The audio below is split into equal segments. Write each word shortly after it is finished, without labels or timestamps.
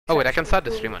Oh wait, I can start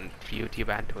the stream on YouTube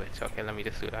and Twitch. Okay, let me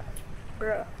just do that.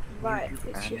 Bruh, why?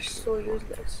 It's just so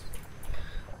useless.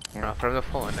 Yeah. From the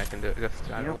phone, I can do it. Just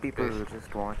You know, people will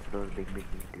just watch those big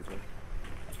YouTubers.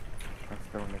 That's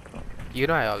the only problem. You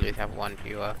know, I always have one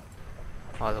viewer.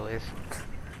 Always.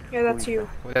 Yeah, that's you.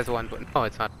 Well, there's one, but no,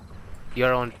 it's not.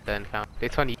 Your own account.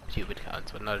 It's on YouTube it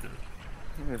counts, but not.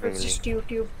 It's just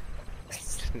YouTube.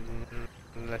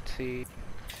 Let's see.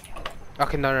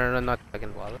 Okay, no, not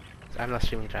Dragon Ball. I'm not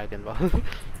streaming Dragon Ball.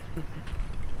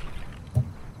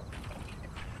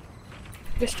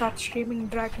 Just start streaming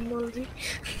Dragon Ball Z.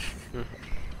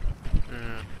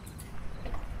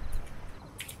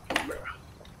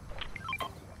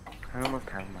 I almost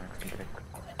have max intellect.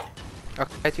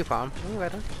 Okay, at you farm. Oh, where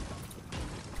not?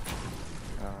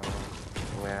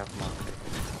 Where I've marked it.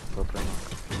 Purple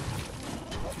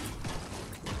mark.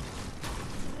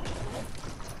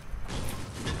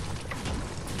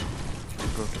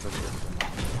 Go to the purple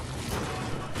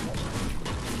mark.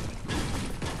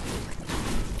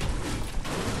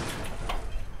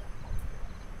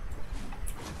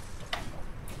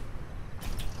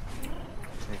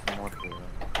 There's more here.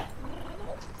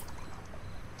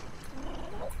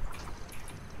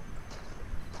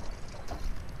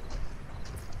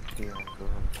 Yeah, go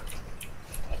on.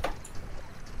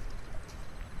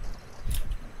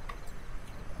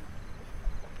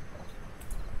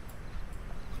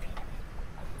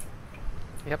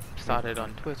 Yep, started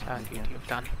on Twitch and YouTube.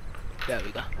 Done. There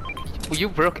we go. Well, you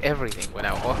broke everything when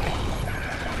I was walking.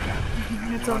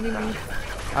 It's only me.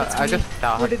 I just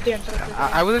What did they enter?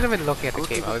 I wasn't even looking at the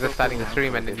game. I was just starting the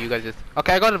stream, and then you guys just.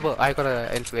 Okay, I got a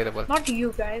inflatable. Not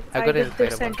you guys. I I got did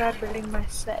this inflatable. entire building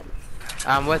myself.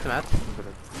 Where's Matt?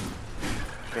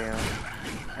 There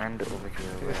and over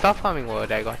here. Stop farming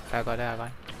wood. I got.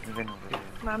 Even over here.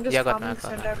 No, I'm just Yeah, got farming this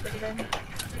math, entire building.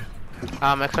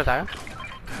 Extra tire.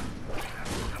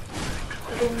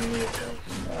 I don't need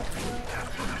this.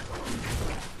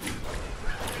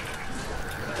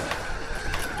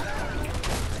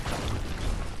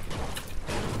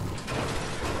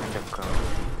 And a car.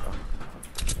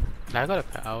 I got a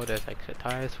cow. There's extra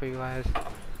tires for you guys.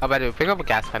 Oh, by the way, pick up a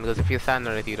gas can because if you stand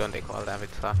on it, you don't take all damage.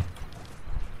 So,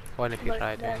 what if you But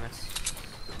try doing it?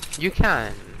 that's- You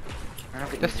can.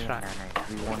 Just Just try.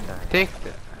 We won't die. Take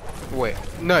the. Wait.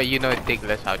 No, you know it take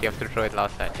glitch out. You have to throw it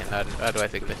last second.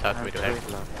 Otherwise, it glitch out I'll midway. throw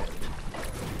it last time.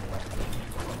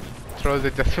 Throws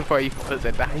it just before you pulls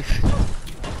it dies.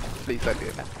 Please don't do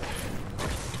that.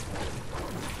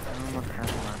 I almost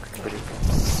have max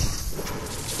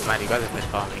break. Man, you guys have been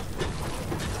farming.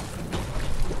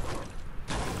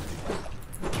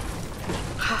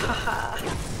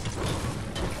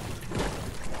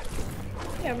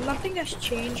 Yeah, nothing has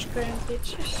changed currently.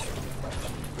 It's just.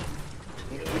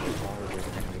 If we do all this,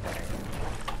 then we die.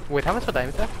 Wait, how much time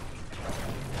is that?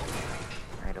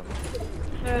 I don't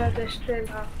know. They still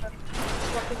have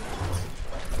 40 minutes.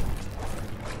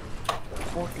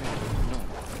 14. No.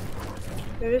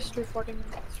 There is still 40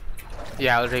 minutes.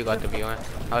 Yeah, I already got the viewer.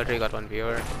 I already got one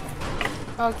viewer.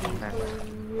 Okay.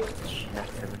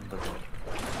 That's 7%.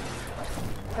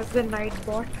 Has the night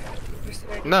bot? Just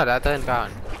ready. No, that doesn't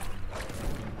count.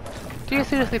 Do you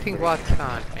seriously think bots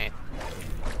count, mate?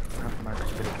 Half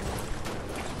max break.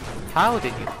 How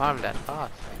did you farm that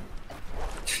fast?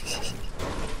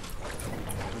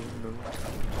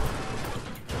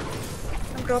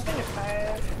 I'm dropping a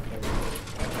fire.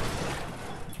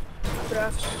 I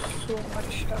have so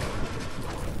much stuff.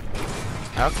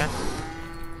 Okay.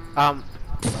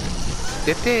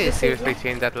 Did they seriously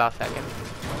change that last second?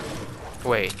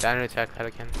 Wait, I need to check that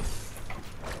again.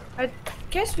 I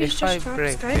guess we If should I start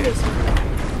break Skybase.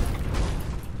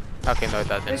 Okay, no, it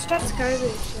Let's doesn't. start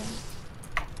Skybase.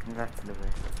 That's the way.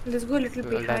 Let's go a little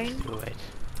Let's behind. do it.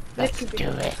 Let's Let's do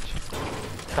it.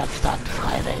 Let's start We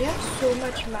Skybase. have so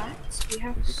much mats. We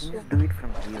have We so can just do it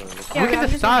from here. Like, Yeah, We can I'm just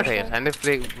just start gonna it, start. and if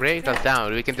they break us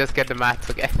down, we can just get the mats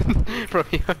again from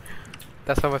here.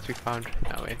 That's how much we found right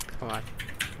now. Wait, come on.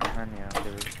 yeah,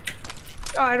 there is.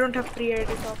 Oh, I don't have pre-edit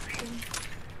option.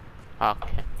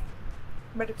 Okay,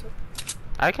 But it's okay.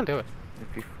 I can do it.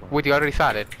 If we fall. Would you already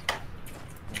started?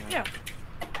 Yeah.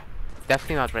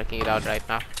 Definitely not breaking it out right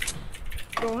now.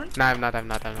 Don't. No, I'm not. Don't.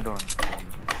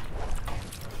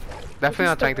 Definitely is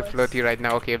not the trying to worst. float you right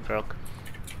now. Okay, it broke.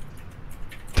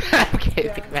 I'm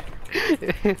kidding, man.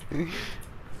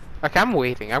 Okay, I'm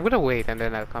waiting. I'm gonna wait and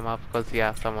then I'll come up because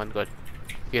yeah, someone good.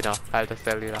 You know, I'll just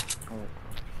tell you that.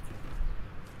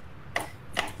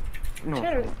 No.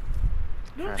 Sure.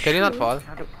 Don't Can you not shoot. fall?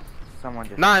 How do- Someone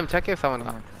just. No, I'm checking if someone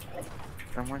got.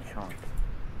 Someone shot.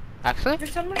 Actually? Did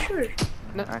someone shoot?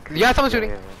 No. Actually, Yeah, someone's shooting.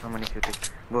 Yeah, someone is shooting.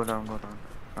 Go down. No. Go.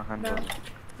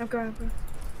 I'm coming.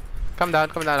 Come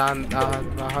down, run,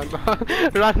 blasting,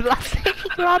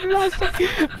 run, blasting,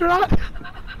 run.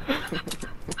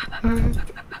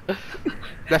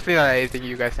 Definitely not anything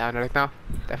you guys down right now.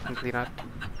 Definitely not.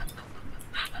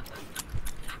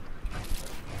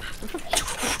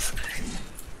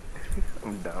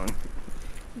 I'm down.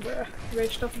 Bruh, where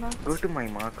stuff now? Go to my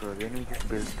marker, then we just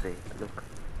build straight. Look.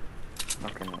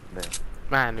 Okay, no, there.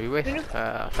 Man, we waste some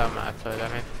so I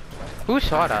mean, who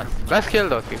shot us? Let's kill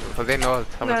those people because they know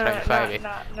someone's trying to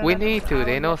skybase. We need to.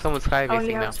 They know someone's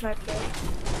skybasing now. Sniper.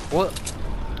 What?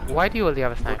 Why do you only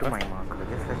have a Go sniper? to my marker.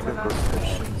 Let's When go.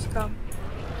 Christians come.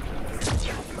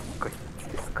 Okay,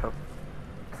 just come.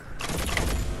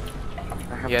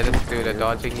 I have Yeah, two just do the tires,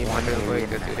 dodging you one want to quick. alien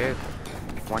Just do this.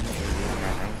 One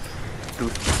alien and two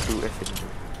SMG.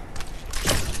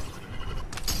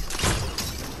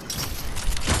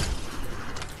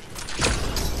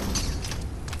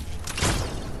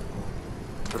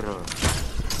 Bro.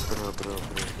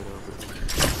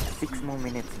 6 more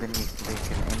minutes, then we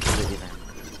can enter the event.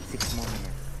 6 more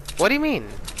minutes. What do you mean?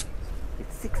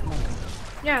 It's 6 more minutes.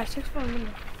 Yeah, 6 more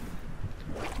minutes.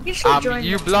 You should join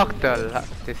You them. blocked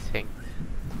this thing.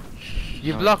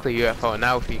 You No. blocked the UFO.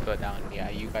 Now if we go down, yeah,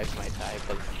 you guys might die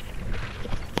because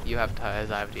you have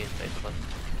tires. I have the inside plus.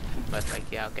 But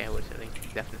like, yeah, okay, we're chilling.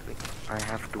 Definitely. I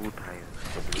have 2 tires.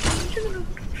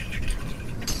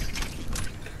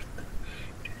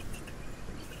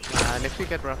 And if we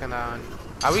get broken down,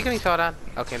 are we getting shot at?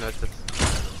 Okay, no, it's just.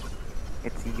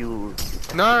 It's you.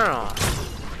 No.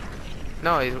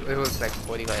 No, it was like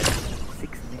 40 guys.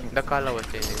 6 minutes. The color was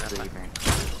changing. That's the fine. event.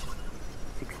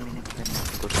 6 minutes, then we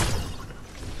have to go to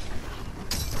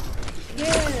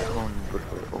Yeah. Oh,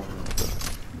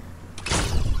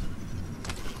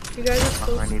 You guys are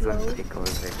so Mahani's on slow. break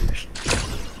already.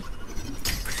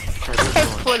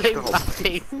 Pulling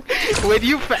nothing. When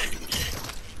you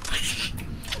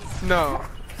No.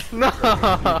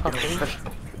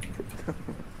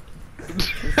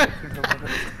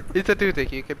 It's a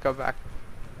 2-tick, you can come back.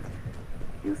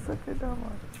 You such a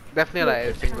dumbass. Definitely like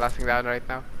everything blasting down right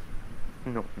now.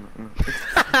 No. No,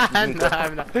 I'm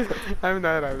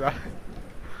not.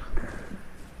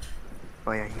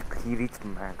 Oh yeah, he reached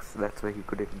max. That's why he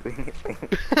couldn't do anything.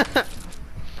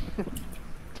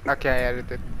 Okay, I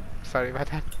edited. Sorry about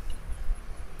that.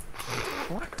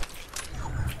 What?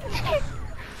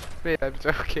 Wait, I'm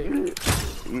joking.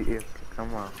 Yeah,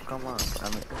 come on.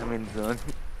 I'm in zone.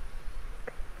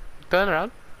 Turn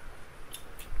around.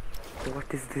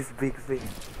 What is this big thing?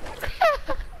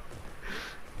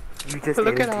 You just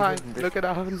Look at LT how.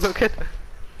 him. Look at.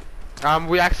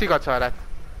 We actually got shot at.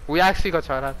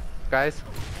 Guys.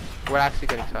 We're actually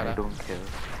getting shot I at. don't care.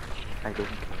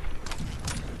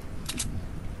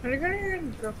 Are you gonna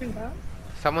get broken down?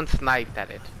 Someone sniped at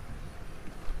it.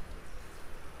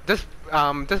 Just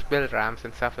build ramps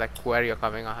and stuff like where you're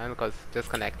coming on, because just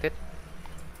connect it.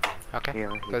 Okay.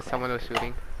 Yeah, Because someone was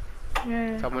shooting.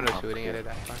 Yeah. Someone was shooting at it.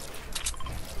 That's fine.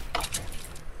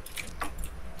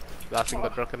 Blasting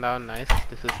got broken down. Nice.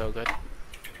 This is so good.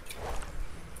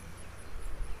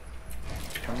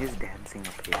 I'm just dancing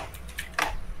up here.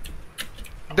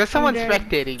 There's someone dead.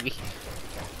 spectating me.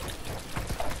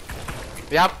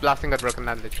 Yup, blasting got broken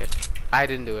down. Legit. I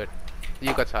didn't do it.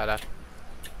 You got shot at.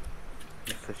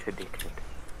 You're such a dickhead.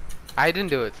 I didn't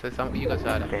do it. So you got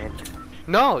shot at. Dead.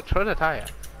 No, throw the tire.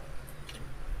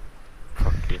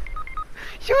 Fuck you.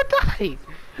 You died.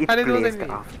 It I didn't do placed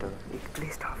anything. after.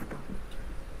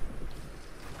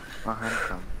 Mahan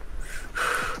come.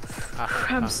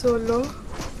 I'm so low.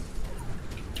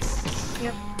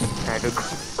 Yep. Try to go.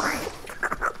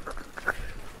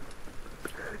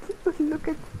 Look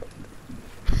at.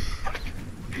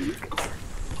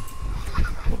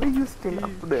 Why are you still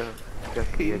up there?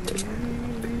 Okay,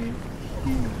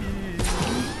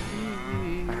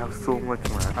 I have so much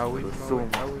math. So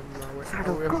much.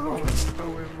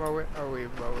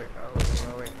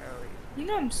 You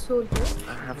know I'm so low. I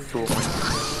have so much.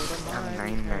 I'm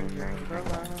 999.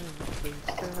 I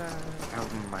have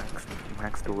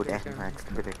max wood and max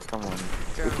bullet. Come on.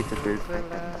 If it's a build fight,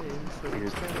 build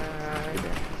it.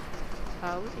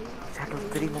 Shadow,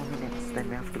 3 more minutes, then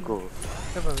we have to go.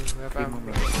 3 more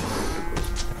minutes, then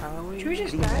we have to Should we go.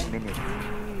 just 3 more die? minutes.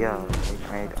 Yeah,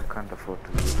 I can't afford to.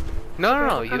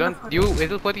 No, you don't.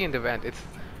 It'll put you in the event.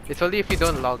 It's only if you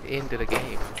don't log into the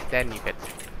game, then you get.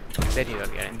 Then you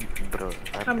don't get it. Bro,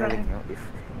 I'm I'm telling running. you, if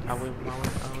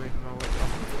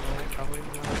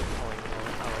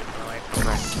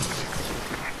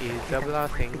Is the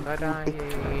blasting a dying?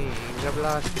 The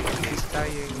blasting is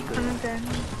dying. I'm done.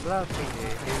 Blasting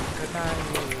is a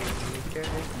dying.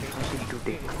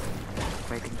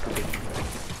 fighting today.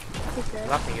 Okay.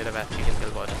 Blasting, you're the best. You can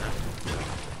kill bots now.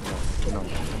 No.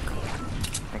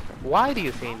 Why do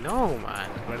you say no, man?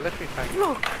 We're literally trying.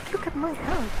 Look at my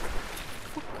health.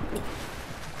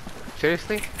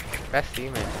 Seriously? Best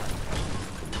teammate, man.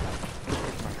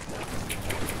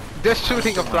 Just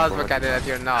shooting a plasma cannon at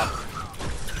your knob.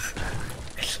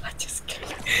 I just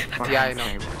killed Yeah, I know.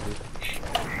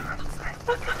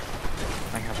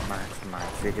 I have max.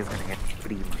 They're just gonna get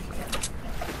free money.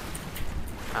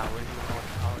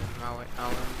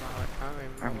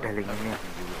 I'm telling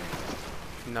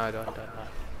you. No, don't.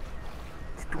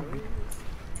 It's 2 minutes.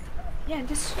 Yeah,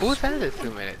 just. Who said it's 2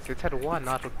 minutes? It's at 1,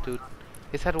 not 2.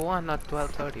 It's at 1, not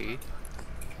 12:30.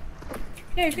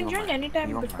 Yeah, you can join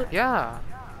anytime before. Yeah,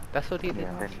 that's what he did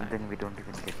Yeah, last time. then we don't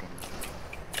even get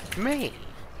in. Me?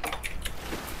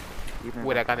 You know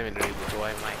Wait, I can't even read this. Why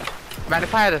am I? Man,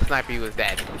 if I had a sniper, he was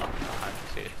dead.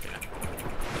 Seriously, man.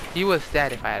 He was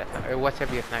dead if I had a sniper. Watch there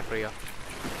be a sniper here.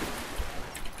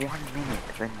 1 minute,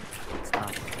 then it's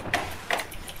done.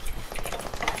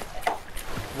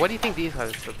 What do you think these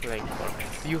guys are playing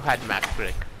for? You had max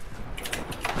brick.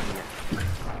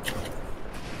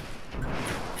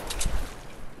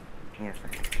 Yes.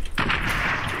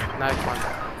 Nice one.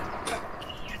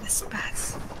 You're the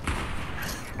spaz.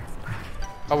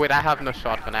 Oh wait, I have no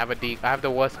shotgun. I have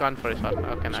the worst gun for a shotgun.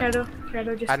 Okay, nice.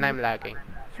 Shadow, just. And I'm lagging.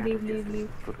 Leave.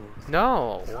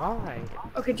 No, why?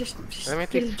 Okay, just Let me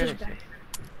kill, finish just it. die.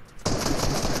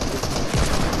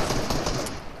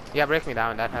 Yeah, break me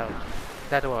down. That helped.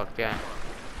 That worked. Yeah.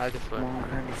 I'll just work.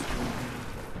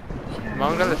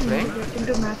 Mongrel is playing? Get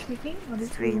into matchmaking, or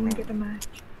else we won't get a match.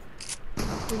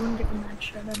 We won't get a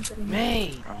match, Shadow. I'm telling you.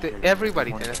 Mate,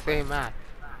 everybody's in the same match.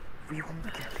 We won't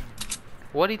get in.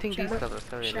 What do you think these Shadow,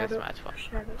 guys are in this Shadow, match for?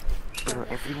 Shadow. Bro,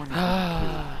 everyone is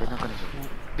gonna kill. They're not gonna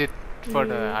win. For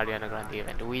the Ariana Grande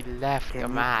event, we left the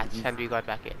match and we got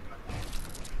back in.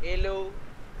 Hello.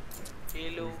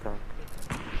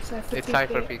 It's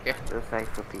Cypher PK. The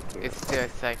Cypher PK. It's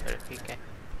just Cypher PK.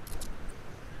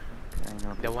 I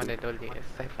know. The one I told you is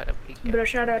Cypher PK. Bro,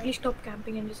 Shadow, at least stop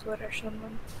camping and just go rush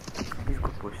someone. At least go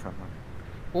push someone.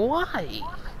 Why?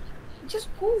 Just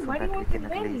go. So Why do that you we want to can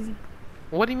at least- win?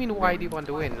 What do you mean, why do you want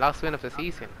to win? Last win of the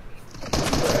season.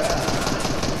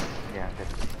 Yeah,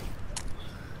 that's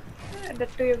That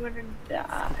too, you're gonna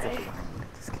die.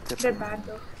 Just get the They're blind. bad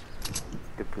though.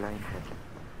 The blind head.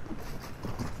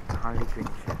 Harley Quinn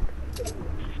shit.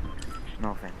 No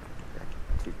offense.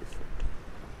 She just said.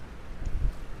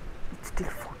 It's still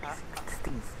 46.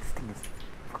 This thing is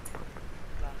fucked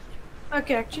up.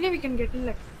 Okay, actually we can get in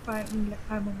like 5 more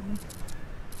minutes.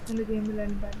 And the game will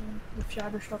end by then if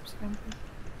Shadow stops camping.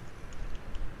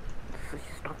 So you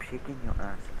stop shaking your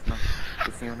ass. It's not.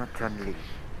 Because you're not Chun-Li.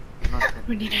 You're not Chun-Li.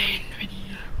 29.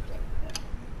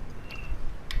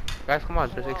 Guys, come on,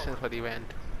 predictions for the event.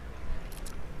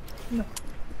 No.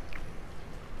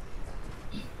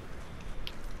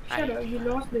 Shadow, you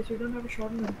lost this. You don't have a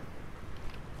shotgun.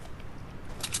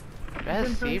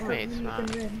 Best teammates, You man.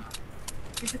 can win.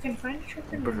 If you can find a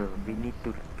shotgun, Bro, then we need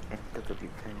to enter the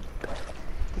event.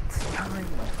 It's time.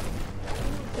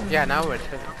 Yeah, now we're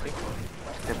 7.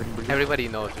 7 bullets. Everybody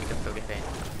knows we can still get in.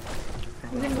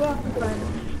 you can go after 5.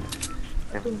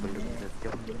 7 bullets. Let's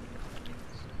go.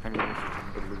 And we need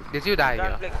 7 bullets. Did you die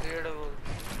Can't here? play creative.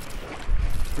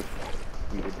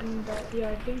 We did And yeah,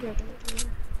 I think you're right.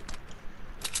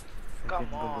 Come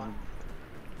 7 on.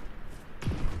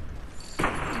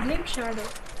 balloons. Blame Shadow.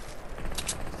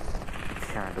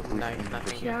 Shadow, who is Nice, in the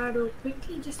nothing. Shadow,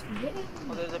 quickly just win.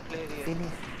 Oh, there's a player here.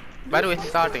 finish. By the way, it's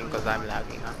starting because I'm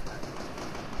lagging, huh?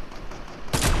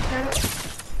 Shadow.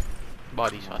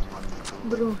 Body shot.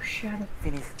 Bro, Shadow.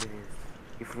 Finish this.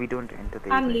 If we don't enter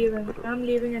the I'm event, leaving. bro. I'm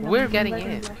leaving and We're I'm getting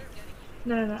inviting in. Blast.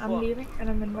 No, I'm What? leaving and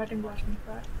I'm inviting Blast and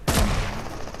Fire.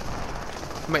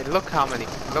 Wait, look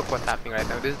what's happening right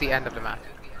now. This is the end of the match.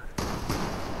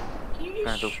 Can you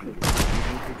just Shadow, shoot? please. You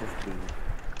need to just leave.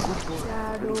 Good boy.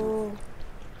 Shadow.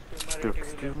 Look,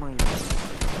 steal my... I'm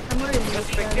gonna leave. You're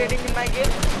Shadow. spectating in my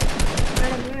game?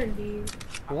 I'm gonna leave.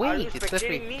 Are you Wait, it's spectating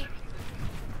literally... me?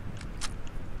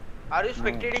 Are you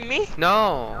spectating me?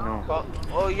 No. No.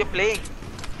 Oh, you're playing.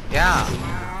 Yeah.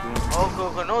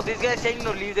 Okay. No, this guy is saying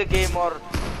no, leave the game or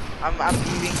I'm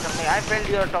leaving something. I felt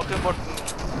you are talking about me.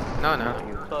 No.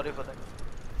 Sorry for that.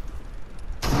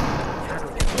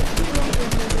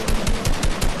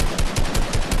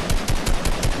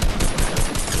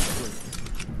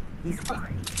 He's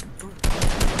fine.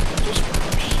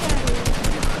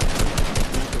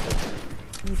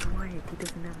 He's white. He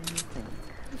doesn't have anything.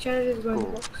 Shadow is going to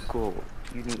Go. box. Go.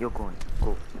 You're going.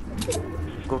 Go.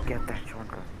 Go get that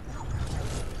shotgun.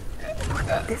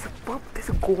 There's a pump. There's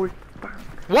a gold spark.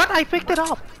 What? I picked it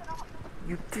up.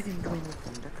 You didn't do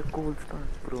anything. That's a gold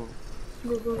spark, bro.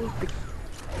 Go, go, go.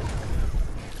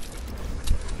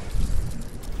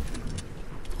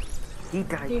 He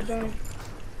died. He died.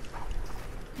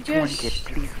 Come on, kid, Just,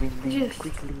 please win this just.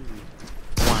 quickly.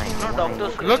 Why? No, Why?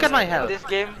 doctors. Look at my In health. this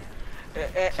game,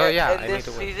 So, yeah, in I this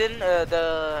need to win. season,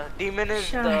 the demon is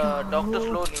the Shadow. Doctor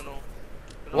Sloan. You know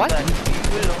What? that.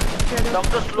 You will know. Shadow.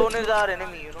 Doctor Sloan is our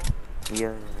enemy. You know.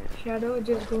 Yeah. Shadow,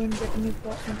 just go and get me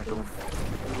pot.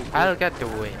 I'll get the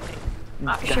win.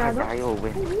 Shadow? Die or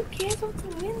win. Who cares about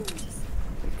the win? Just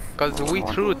Cause we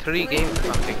threw 3 games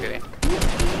or something today.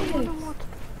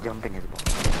 Jumping is ball.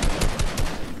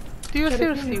 Do you Shadow,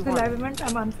 seriously if the live want?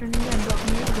 event, I'm unfriending you and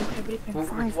blocking you and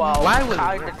everything. Wow. Why will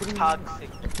kind we? of toxic.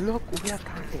 Look, we are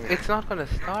it's not gonna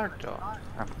start though.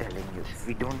 I'm telling you, if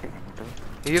we don't enter,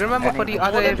 You remember for the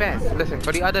other More than- events? Listen,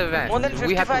 for the other More than events,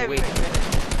 we had to 55 wait.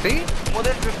 minutes. See? More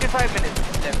than 55 minutes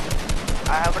left.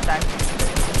 I have a time.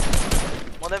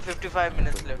 More than 55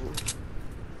 minutes left.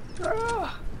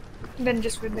 Then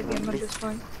just win the game at this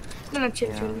point. No, chill,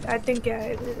 chill. I think,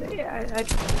 Chill,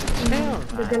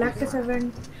 the Galactus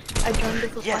event, I joined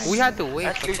it for Yes. fun. We had to wait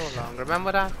At for least. so long.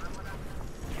 Remember that?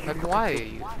 Like why?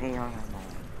 yeah,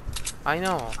 I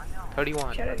know.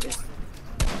 31. Shadow, just.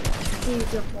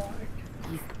 He's a bot.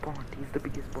 he's the bot. He's the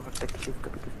biggest bot. That kid is the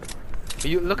biggest bot.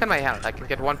 You look at my health. I can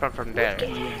get one from there.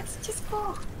 Yes, just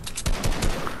go.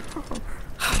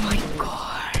 Oh my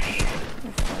god.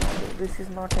 This is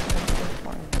not a constant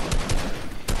point.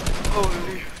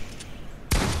 Holy.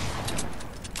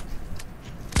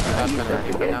 That's gonna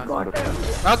happen now. God.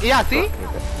 Okay, yeah, see?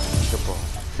 The bot.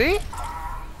 See?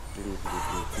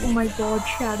 Oh my god,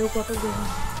 Shadow got a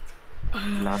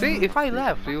win. See, if I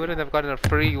left, we wouldn't have gotten a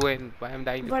free win by him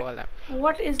dying But before that.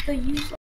 what is the use